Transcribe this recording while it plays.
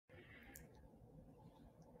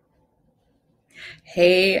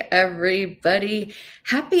Hey, everybody.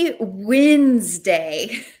 Happy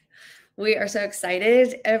Wednesday. We are so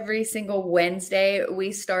excited. Every single Wednesday,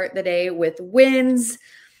 we start the day with wins.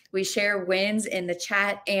 We share wins in the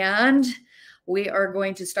chat, and we are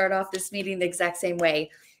going to start off this meeting the exact same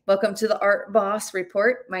way. Welcome to the Art Boss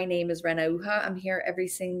Report. My name is Rena Uha. I'm here every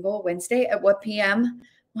single Wednesday at 1 p.m.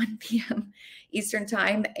 Eastern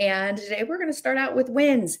Time. And today we're going to start out with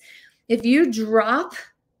wins. If you drop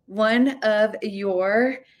one of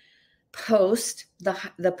your post,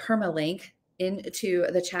 the permalink into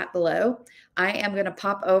the chat below, I am going to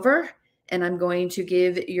pop over and I'm going to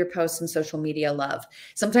give your post some social media love.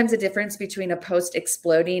 Sometimes the difference between a post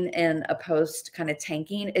exploding and a post kind of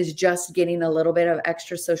tanking is just getting a little bit of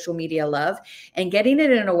extra social media love and getting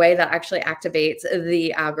it in a way that actually activates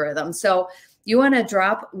the algorithm. So you want to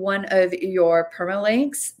drop one of your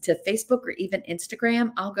permalinks to Facebook or even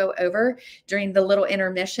Instagram. I'll go over during the little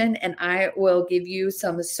intermission and I will give you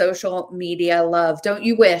some social media love. Don't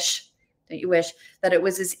you wish that it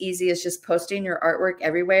was as easy as just posting your artwork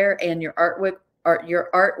everywhere and your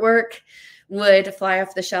artwork would fly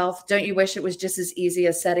off the shelf? Don't you wish it was just as easy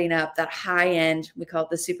as setting up that high-end, we call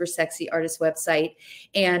it the super sexy artist website,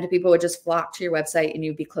 and people would just flock to your website and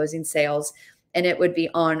you'd be closing sales? And it would be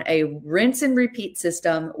on a rinse and repeat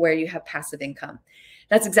system where you have passive income.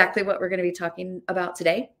 That's exactly what we're going to be talking about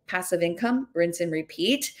today. Passive income, rinse and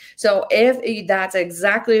repeat. So if that's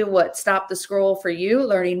exactly what stopped the scroll for you,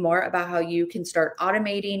 learning more about how you can start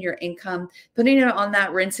automating your income, putting it on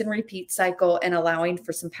that rinse and repeat cycle and allowing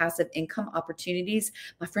for some passive income opportunities,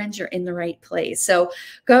 my friends, you're in the right place. So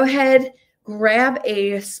go ahead, grab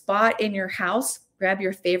a spot in your house, grab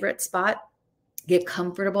your favorite spot. Get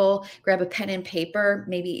comfortable, grab a pen and paper,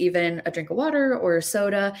 maybe even a drink of water or a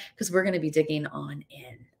soda, because we're going to be digging on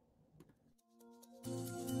in.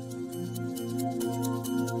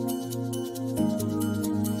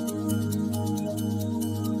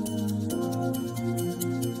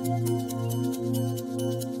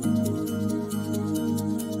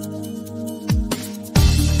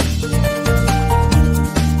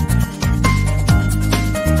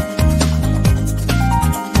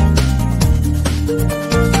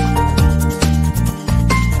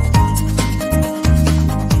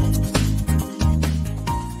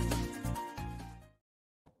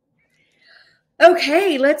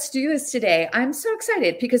 Okay, let's do this today. I'm so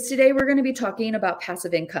excited because today we're going to be talking about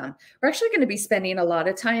passive income. We're actually going to be spending a lot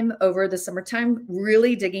of time over the summertime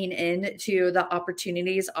really digging into the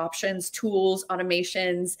opportunities, options, tools,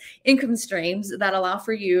 automations, income streams that allow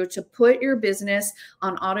for you to put your business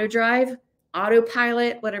on auto drive,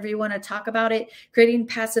 autopilot, whatever you want to talk about it, creating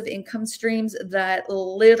passive income streams that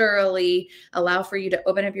literally allow for you to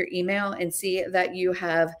open up your email and see that you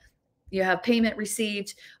have payment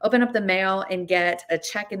received, open up the mail and get a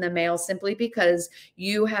check in the mail simply because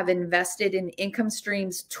you have invested in income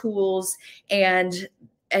streams, tools, and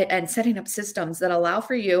setting up systems that allow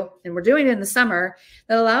for you, and we're doing it in the summer,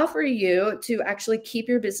 that allow for you to actually keep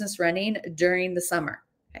your business running during the summer.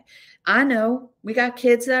 Okay. I know we got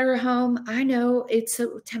kids that are home. I know it's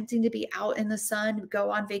so tempting to be out in the sun, go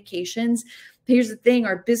on vacations. But here's the thing,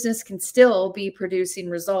 our business can still be producing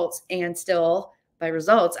results, and still, by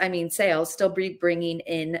results, I mean sales, still be bringing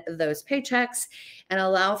in those paychecks and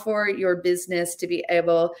allow for your business to be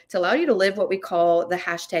able to allow you to live what we call the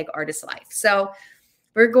hashtag artist life. So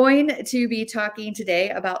we're going to be talking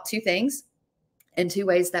today about two things and two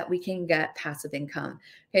ways that we can get passive income.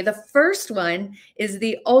 Okay, the first one is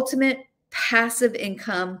the ultimate passive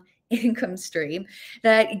income stream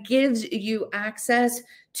that gives you access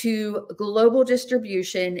to global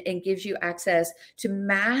distribution and gives you access to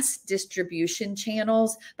mass distribution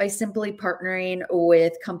channels by simply partnering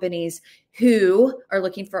with companies who are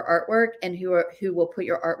looking for artwork and who will put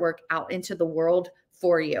your artwork out into the world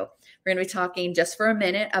for you. We're going to be talking just for a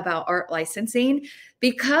minute about art licensing,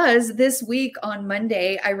 because this week on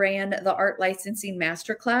Monday, I ran the art licensing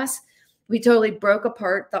masterclass. We totally broke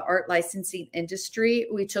apart the art licensing industry.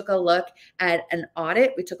 We took a look at an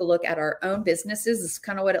audit. We took a look at our own businesses. This is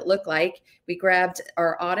kind of what it looked like. We grabbed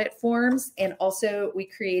our audit forms and also we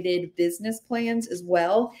created business plans as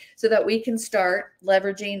well so that we can start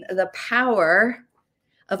leveraging the power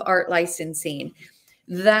of art licensing.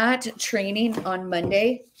 That training on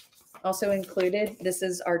Monday also included, this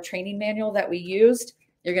is our training manual that we used.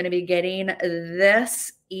 You're going to be getting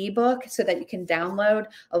this ebook so that you can download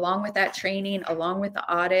along with that training, along with the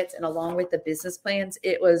audits, and along with the business plans.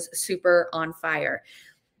 It was super on fire.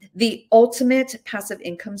 The ultimate passive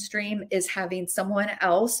income stream is having someone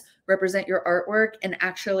else represent your artwork and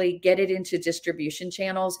actually get it into distribution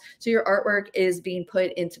channels. So your artwork is being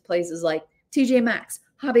put into places like TJ Maxx,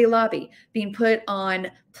 Hobby Lobby, being put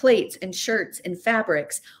on plates and shirts and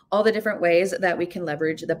fabrics, all the different ways that we can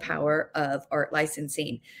leverage the power of art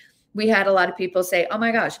licensing. We had a lot of people say, oh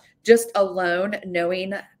my gosh, just alone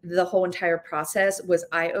knowing the whole entire process was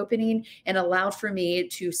eye-opening and allowed for me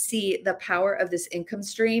to see the power of this income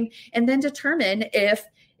stream and then determine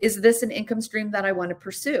is this an income stream that I want to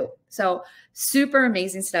pursue? So super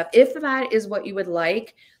amazing stuff. If that is what you would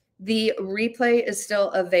like, the replay is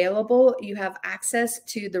still available. You have access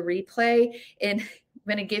to the replay, and I'm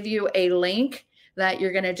going to give you a link that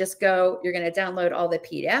you're going to just go, you're going to download all the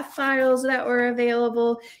PDF files that were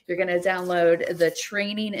available. You're going to download the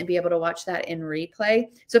training and be able to watch that in replay.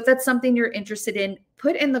 So if that's something you're interested in,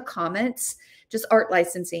 put in the comments, just art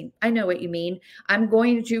licensing. I know what you mean. I'm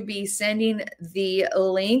going to be sending the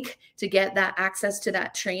link to get that access to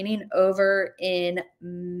that training over in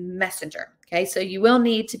Messenger. Okay, so you will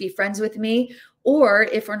need to be friends with me, or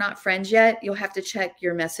if we're not friends yet, you'll have to check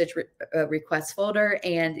your message request folder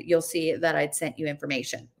and you'll see that I'd sent you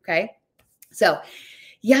information. Okay, so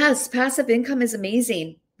yes, passive income is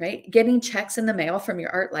amazing, right? Getting checks in the mail from your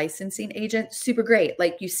art licensing agent, super great.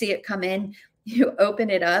 Like you see it come in, you open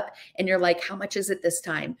it up and you're like, how much is it this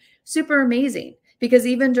time? Super amazing. Because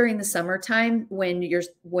even during the summertime, when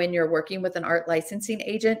you're working with an art licensing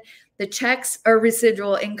agent, the checks are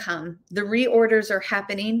residual income. The reorders are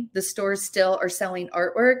happening. The stores still are selling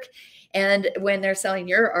artwork. And when they're selling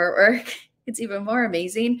your artwork, it's even more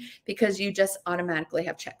amazing because you just automatically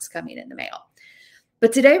have checks coming in the mail.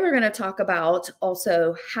 But today we're going to talk about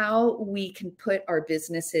also how we can put our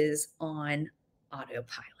businesses on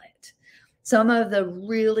autopilot. Some of the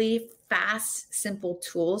really fast, simple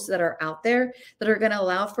tools that are out there that are going to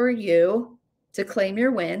allow for you to claim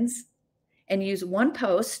your wins and use one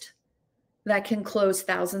post that can close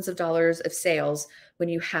thousands of dollars of sales when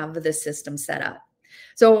you have the system set up.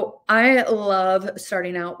 So I love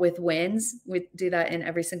starting out with wins. We do that in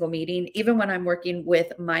every single meeting. Even when I'm working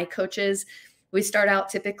with my coaches, we start out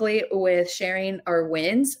typically with sharing our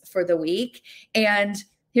wins for the week. And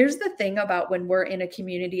here's the thing about when we're in a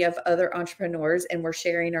community of other entrepreneurs and we're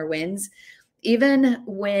sharing our wins, even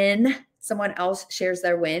when someone else shares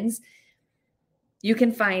their wins, you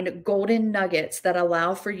can find golden nuggets that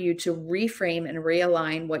allow for you to reframe and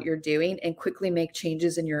realign what you're doing and quickly make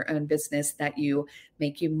changes in your own business that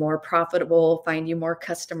make you more profitable, find you more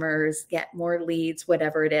customers, get more leads,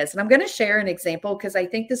 whatever it is. And I'm going to share an example because I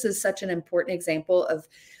think this is such an important example of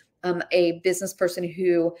a business person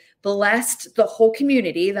who blessed the whole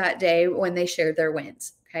community that day when they shared their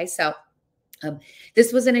wins. Okay, so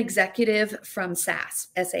this was an executive from SAS,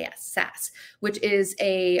 which is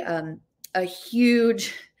a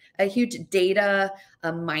huge data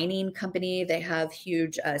mining company. They have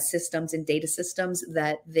huge systems and data systems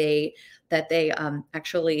that they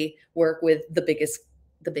actually work with the biggest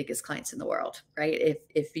clients in the world, right?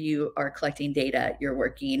 If you are collecting data, you're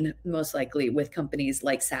working most likely with companies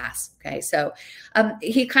like SAS. Okay, so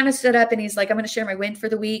he kind of stood up and he's like, "I'm going to share my win for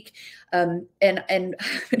the week." And I'm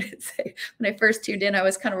going to say, when I first tuned in, I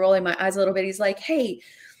was kind of rolling my eyes a little bit. He's like, "Hey,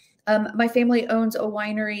 my family owns a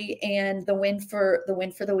winery, and the win for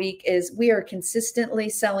the week is we are consistently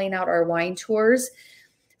selling out our wine tours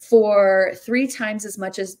for 3 times as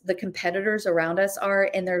much as the competitors around us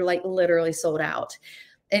are, and they're like literally sold out."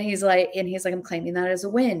 And he's like, I'm claiming that as a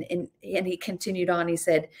win. And he continued on. He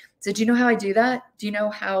said, "So do you know how I do that? Do you know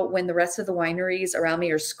how when the rest of the wineries around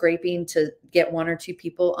me are scraping to get 1 or 2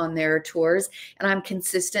 people on their tours, and I'm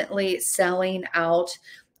consistently selling out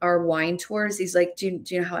our wine tours?" He's like, do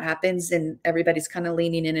you know how it happens? And everybody's kind of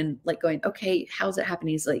leaning in and like going, "Okay, how's it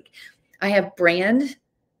happening?" He's like, "I have brand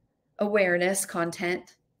awareness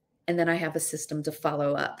content, and then I have a system to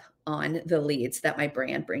follow up on the leads that my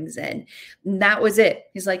brand brings in." And that was it.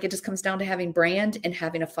 He's like, it just comes down to having brand and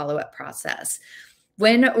having a follow-up process.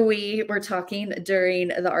 When we were talking during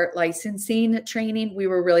the art licensing training, we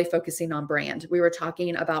were really focusing on brand. We were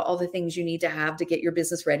talking about all the things you need to have to get your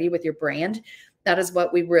business ready with your brand. That is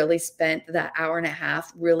what we really spent that hour and a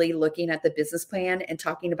half really looking at the business plan and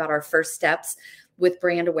talking about our first steps with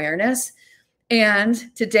brand awareness.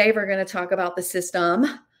 And today we're going to talk about the system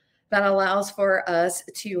that allows for us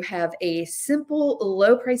to have a simple,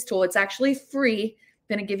 low price tool. It's actually free.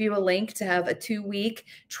 I'm going to give you a link to have a 2-week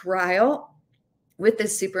trial with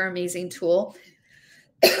this super amazing tool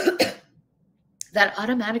that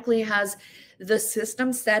automatically has the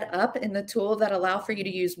system set up in the tool that allow for you to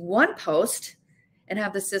use one post and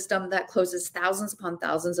have the system that closes thousands upon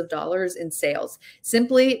thousands of dollars in sales,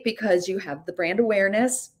 simply because you have the brand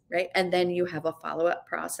awareness, right? And then you have a follow-up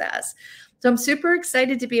process. So I'm super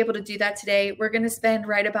excited to be able to do that today. We're going to spend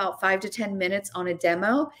right about 5 to 10 minutes on a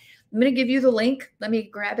demo. I'm going to give you the link. Let me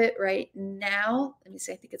grab it right now. Let me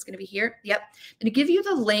see. I think it's going to be here. Yep. I'm going to give you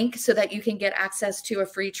the link so that you can get access to a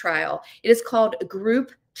free trial. It is called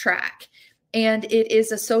Group Track. And it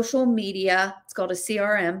is a social media, it's called a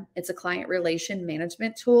CRM. It's a client relation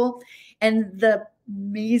management tool. And the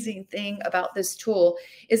amazing thing about this tool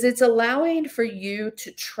is it's allowing for you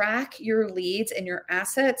to track your leads and your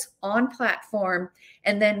assets on platform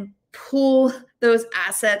and then pull those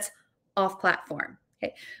assets off platform.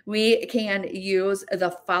 Okay. We can use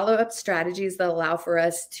the follow-up strategies that allow for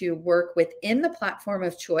us to work within the platform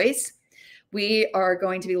of choice. We are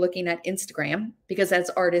going to be looking at Instagram because as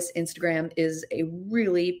artists, Instagram is a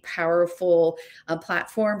really powerful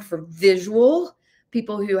platform for visual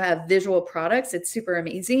people who have visual products. It's super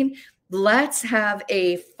amazing. Let's have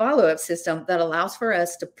a follow-up system that allows for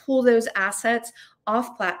us to pull those assets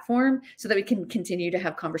off platform so that we can continue to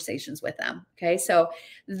have conversations with them. Okay. So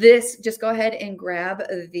this, just go ahead and grab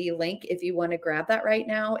the link if you want to grab that right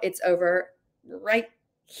now. It's over right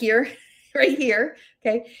here. Right here.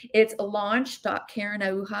 Okay. It's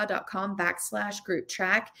launch.karenauha.com/group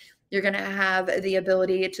track. You're going to have the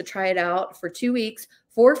ability to try it out for 2 weeks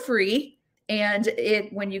for free. And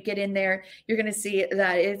when you get in there, you're going to see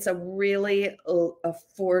that it's a really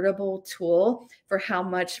affordable tool for how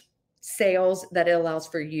much sales that it allows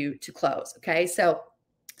for you to close. Okay. So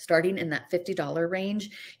starting in that $50 range,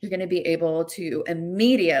 you're going to be able to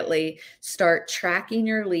immediately start tracking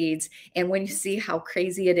your leads. And when you see how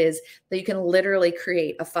crazy it is that you can literally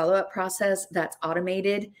create a follow-up process that's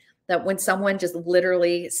automated, that when someone just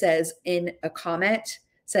literally says in a comment,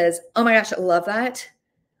 says, oh my gosh, I love that,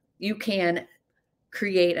 you can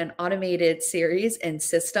create an automated series and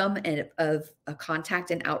system of a contact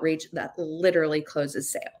and outreach that literally closes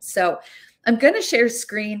sales. So I'm going to share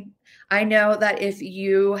screen. I know that if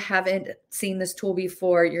you haven't seen this tool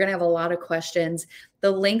before, you're going to have a lot of questions.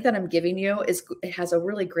 The link that I'm giving you it has a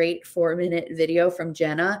really great 4-minute video from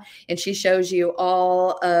Jenna, and she shows you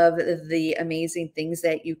all of the amazing things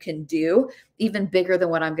that you can do, even bigger than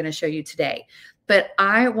what I'm going to show you today. But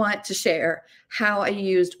I want to share how I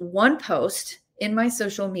used one post in my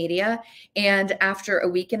social media, and after a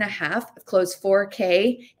week and a half, I've closed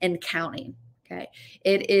 4K and counting. Okay.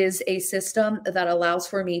 It is a system that allows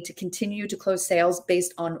for me to continue to close sales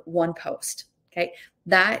based on one post. Okay.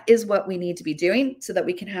 That is what we need to be doing so that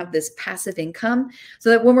we can have this passive income, so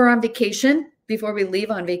that when we're on vacation, before we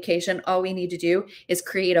leave on vacation, all we need to do is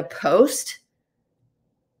create a post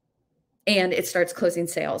and it starts closing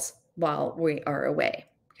sales while we are away.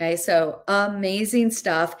 Okay. So amazing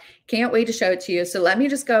stuff. Can't wait to show it to you. So let me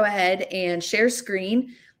just go ahead and share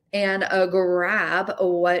screen and grab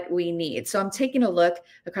what we need. So I'm taking a look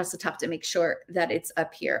across the top to make sure that it's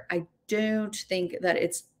up here. I don't think that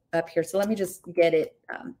it's up here. So let me just get it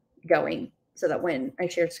going so that when I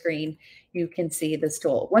share screen, you can see this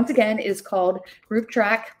tool. Once again, it is called Group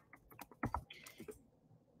Track.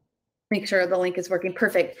 Make sure the link is working.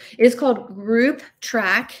 Perfect. It is called Group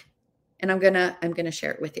Track, and I'm gonna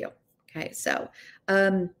share it with you. Okay, so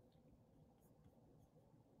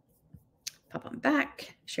pop on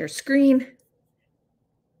back, share screen.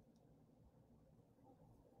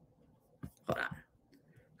 Hold on.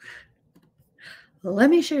 Let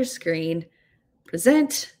me share screen,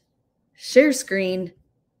 present, share screen,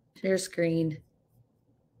 share screen.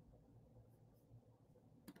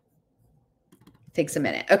 Takes a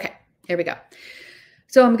minute. Okay, here we go.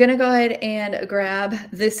 So I'm going to go ahead and grab,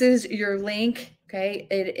 this is your link. Okay.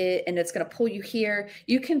 And it's going to pull you here.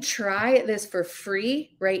 You can try this for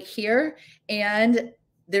free right here. And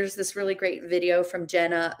there's this really great video from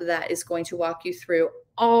Jenna that is going to walk you through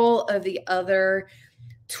all of the other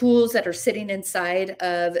tools that are sitting inside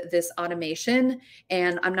of this automation.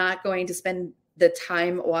 And I'm not going to spend the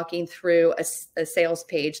time walking through a sales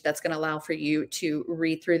page that's going to allow for you to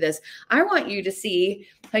read through this. I want you to see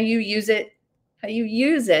how you use it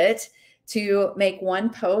to make one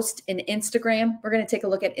post in Instagram. We're going to take a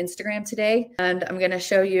look at Instagram today, and I'm going to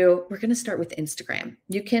show you, we're going to start with Instagram.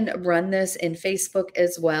 You can run this in Facebook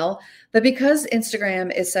as well, but because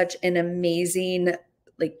Instagram is such an amazing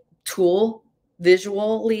tool,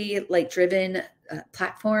 visually driven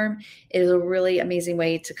platform, it is a really amazing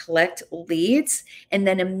way to collect leads and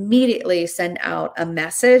then immediately send out a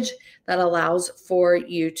message that allows for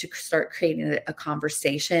you to start creating a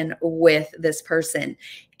conversation with this person.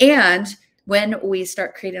 And when we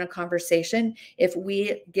start creating a conversation, if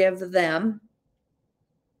we give them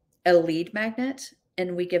a lead magnet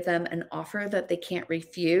and we give them an offer that they can't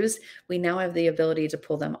refuse, we now have the ability to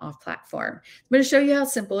pull them off platform. I'm going to show you how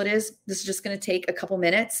simple it is. This is just going to take a couple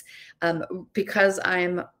minutes because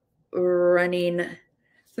I'm running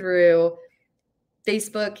through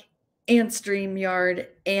Facebook, and StreamYard,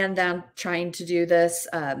 and then trying to do this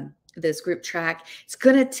this group track. It's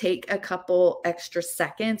going to take a couple extra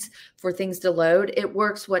seconds for things to load. It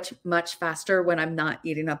works much faster when I'm not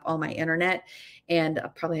eating up all my internet, and I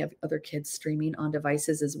probably have other kids streaming on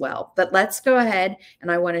devices as well. But let's go ahead, and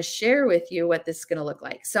I want to share with you what this is going to look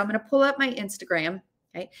like. So I'm going to pull up my Instagram.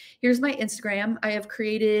 Okay, here's my Instagram. I have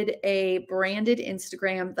created a branded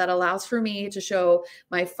Instagram that allows for me to show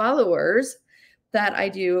my followers that I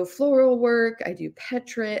do floral work, I do pet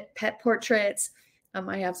portraits,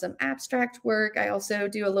 I have some abstract work. I also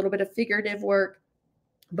do a little bit of figurative work.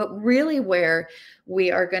 But really where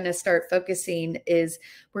we are going to start focusing is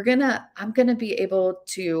I'm going to be able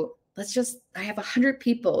to, I have 100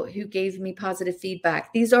 people who gave me positive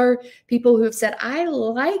feedback. These are people who have said, I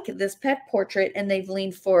like this pet portrait, and they've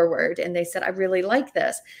leaned forward and they said, I really like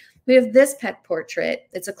this. We have this pet portrait.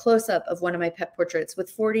 It's a close-up of one of my pet portraits with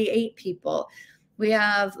 48 people. We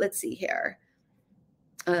have, let's see here.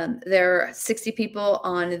 There are 60 people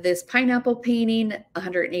on this pineapple painting,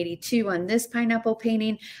 182 on this pineapple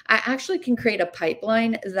painting. I actually can create a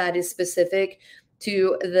pipeline that is specific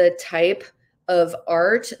to the type of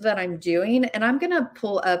art that I'm doing. And I'm going to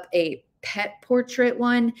pull up a pet portrait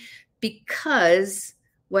one because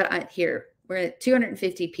we're at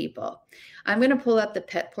 250 people. I'm going to pull up the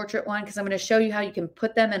pet portrait one because I'm going to show you how you can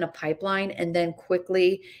put them in a pipeline and then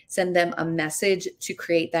quickly send them a message to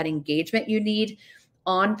create that engagement you need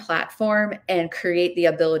on platform and create the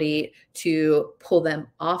ability to pull them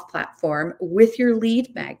off platform with your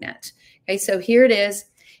lead magnet. Okay, so here it is.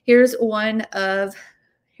 Here's a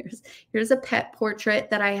pet portrait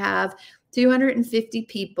that I have 250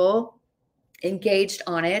 people engaged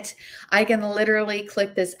on it. I can literally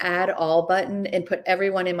click this add all button and put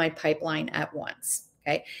everyone in my pipeline at once.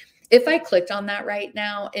 Okay. If I clicked on that right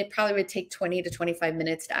now, it probably would take 20 to 25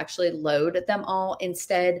 minutes to actually load them all.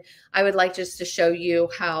 Instead, I would like just to show you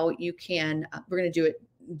how you can, we're going to do it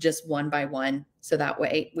just one by one. So that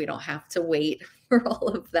way we don't have to wait for all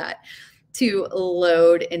of that to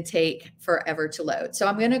load and take forever to load. So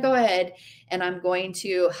I'm going to go ahead and I'm going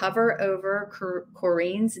to hover over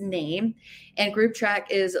Corinne's name, and Group Track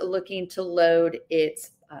is looking to load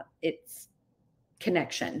its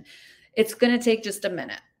connection. It's going to take just a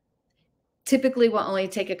minute. Typically will only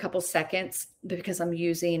take a couple seconds because I'm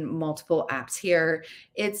using multiple apps here.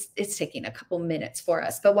 It's taking a couple minutes for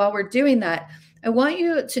us. But while we're doing that, I want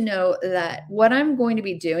you to know that what I'm going to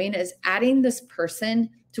be doing is adding this person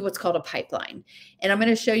to what's called a pipeline. And I'm going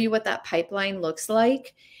to show you what that pipeline looks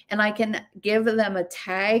like. And I can give them a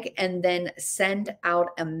tag and then send out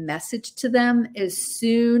a message to them as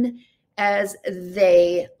soon as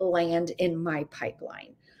they land in my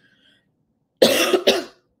pipeline.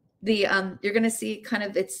 You're going to see kind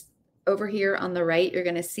of, it's over here on the right, you're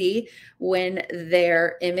going to see when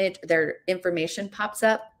their information pops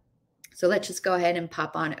up. So let's just go ahead and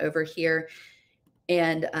pop on over here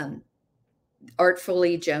and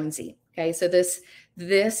Artfully Jonesy. Okay. So this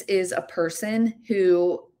is a person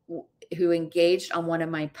who engaged on one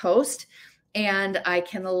of my posts, and I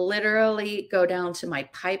can literally go down to my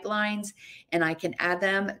pipelines and I can add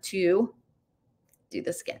them to do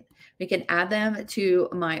this again. We can add them to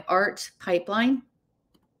my art pipeline,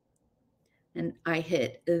 and I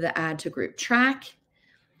hit the add to group track.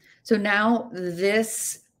 So now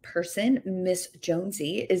this person, Miss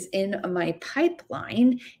Jonesy, is in my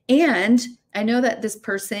pipeline, and I know that this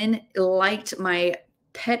person liked my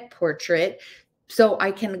pet portrait, so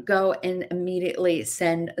I can go and immediately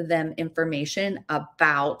send them information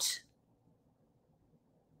about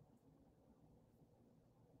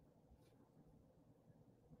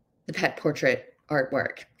the pet portrait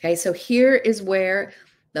artwork. Okay, so here is where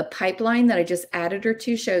the pipeline that I just added her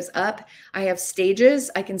to shows up. I have stages.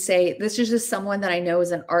 I can say, this is just someone that I know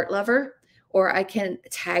is an art lover, or I can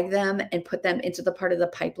tag them and put them into the part of the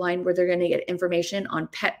pipeline where they're going to get information on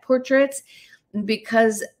pet portraits.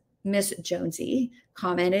 Because Miss Jonesy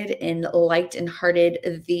commented and liked and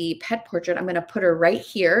hearted the pet portrait, I'm going to put her right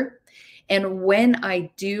here. And when I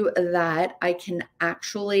do that, I can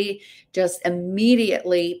actually just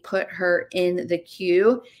immediately put her in the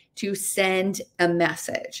queue to send a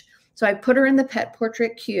message. So I put her in the pet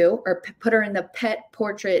portrait queue, or put her in the pet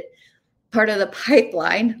portrait part of the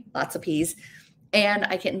pipeline, lots of P's, and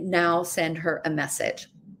I can now send her a message.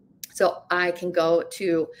 So I can go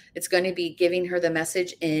to, it's going to be giving her the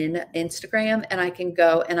message in Instagram, and I can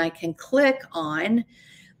go and I can click on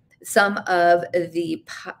some of the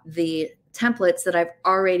templates that I've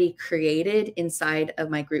already created inside of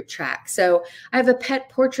my group track. So I have a pet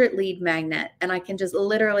portrait lead magnet, and I can just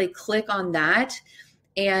literally click on that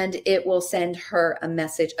and it will send her a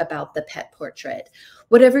message about the pet portrait.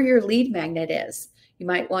 whatever your lead magnet is. You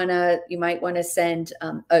might want to send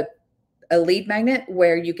a lead magnet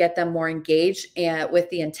where you get them more engaged and with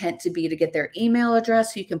the intent to get their email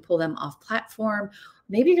address so you can pull them off platform.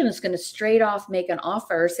 Maybe you're just going to straight off make an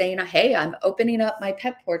offer saying, hey, I'm opening up my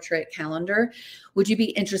pet portrait calendar. Would you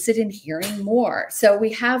be interested in hearing more? So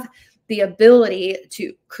we have the ability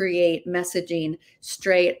to create messaging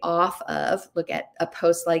straight off of, look at a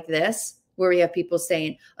post like this, where we have people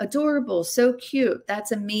saying, adorable, so cute,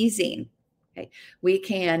 that's amazing. Okay. We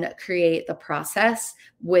can create the process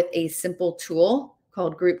with a simple tool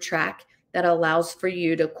called Group Track that allows for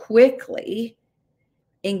you to quickly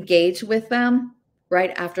engage with them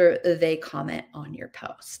right after they comment on your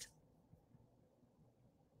post.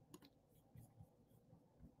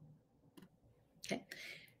 Okay,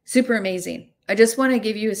 super amazing. I just want to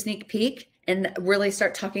give you a sneak peek and really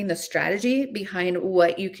start talking the strategy behind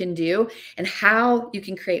what you can do and how you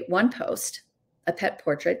can create one post, a pet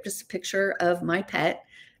portrait, just a picture of my pet.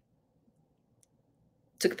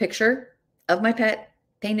 Took a picture of my pet,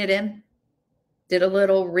 painted him, did a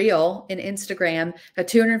little reel in Instagram, got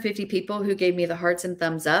 250 people who gave me the hearts and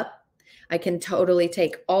thumbs up. I can totally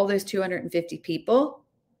take all those 250 people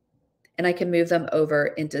and I can move them over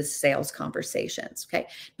into sales conversations. Okay.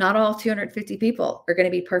 Not all 250 people are going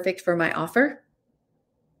to be perfect for my offer.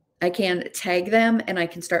 I can tag them and I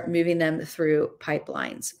can start moving them through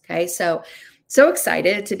pipelines. Okay. So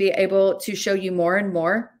excited to be able to show you more and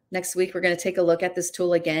more. Next week, we're going to take a look at this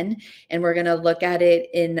tool again, and we're going to look at it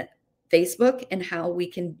in Facebook and how we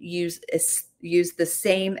can use the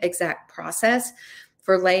same exact process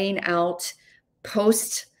for laying out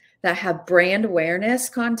posts that have brand awareness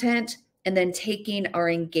content, and then taking our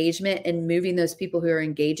engagement and moving those people who are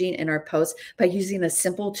engaging in our posts by using a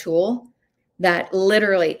simple tool that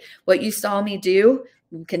literally what you saw me do,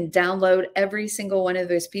 you can download every single one of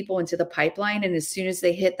those people into the pipeline. And as soon as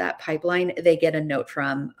they hit that pipeline, they get a note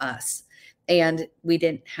from us. And we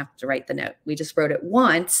didn't have to write the note. We just wrote it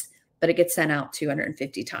once, but it gets sent out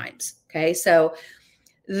 250 times. Okay. So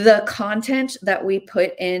the content that we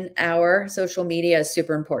put in our social media is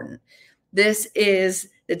super important. This is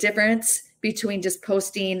the difference between just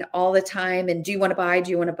posting all the time and do you want to buy?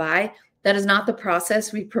 Do you want to buy? That is not the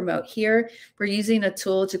process we promote here. We're using a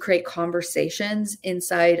tool to create conversations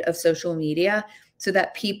inside of social media so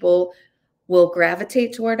that people will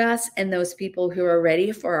gravitate toward us, and those people who are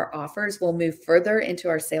ready for our offers will move further into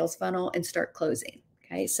our sales funnel and start closing.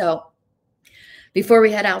 Okay, so before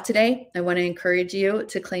we head out today, I want to encourage you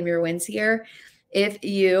to claim your wins here. If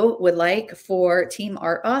you would like for Team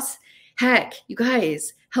Art Boss, heck, you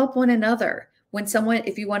guys, help one another. When someone,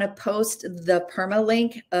 if you want to post the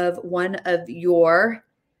permalink of one of your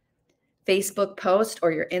Facebook post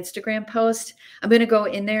or your Instagram post, I'm going to go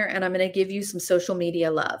in there and I'm going to give you some social media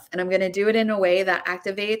love. And I'm going to do it in a way that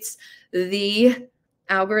activates the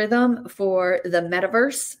algorithm for the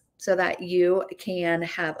metaverse so that you can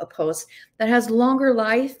have a post that has longer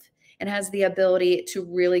life and has the ability to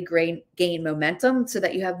really gain momentum so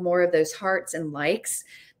that you have more of those hearts and likes,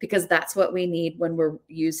 because that's what we need when we're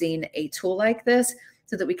using a tool like this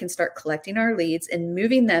so that we can start collecting our leads and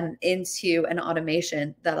moving them into an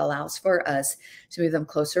automation that allows for us to move them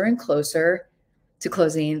closer and closer to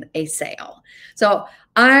closing a sale. So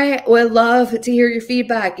I would love to hear your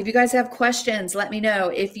feedback. If you guys have questions, let me know.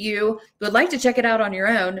 If you would like to check it out on your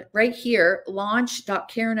own, right here,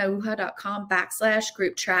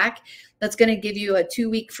 launch.karenahuja.com/group track. That's going to give you a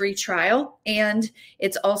 2-week free trial. And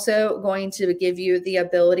it's also going to give you the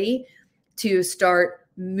ability to start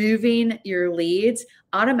moving your leads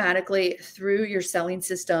automatically through your selling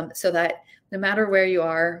system so that no matter where you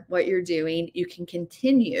are, what you're doing, you can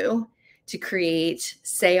continue to create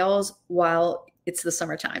sales while it's the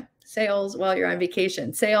summertime, sales while you're on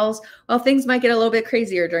vacation, sales while things might get a little bit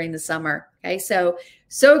crazier during the summer. Okay. So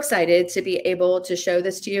excited to be able to show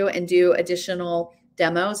this to you and do additional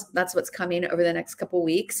demos. That's what's coming over the next couple of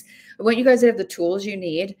weeks. I want you guys to have the tools you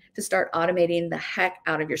need to start automating the heck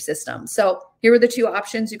out of your system. So here are the 2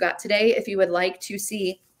 options you got today. If you would like to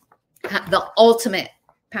see the ultimate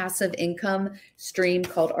passive income stream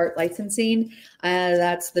called art licensing,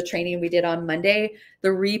 that's the training we did on Monday. The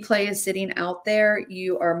replay is sitting out there.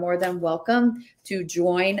 You are more than welcome to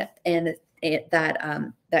join and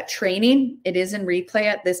that training. It is in replay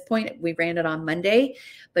at this point. We ran it on Monday,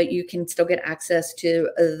 but you can still get access to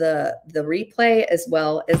the replay as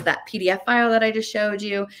well as that PDF file that I just showed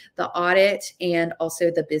you, the audit, and also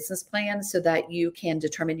the business plan so that you can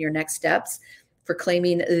determine your next steps for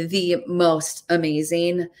claiming the most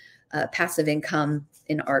amazing passive income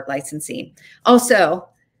in art licensing. Also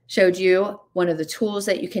showed you one of the tools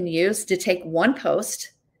that you can use to take one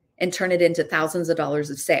post and turn it into thousands of dollars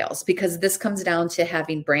of sales, because this comes down to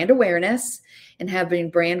having brand awareness and having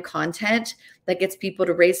brand content that gets people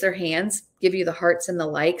to raise their hands, give you the hearts and the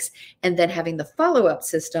likes, and then having the follow-up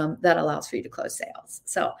system that allows for you to close sales.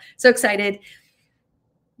 So excited.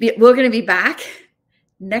 We're going to be back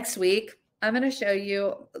next week. I'm going to show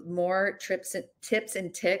you more tips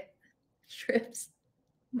and tricks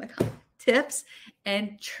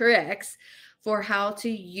for how to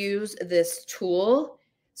use this tool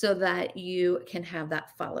so that you can have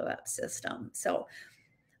that follow-up system. So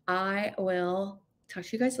I will talk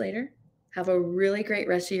to you guys later. Have a really great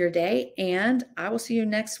rest of your day, and I will see you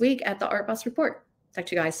next week at the Art Boss Report. Talk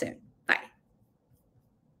to you guys soon.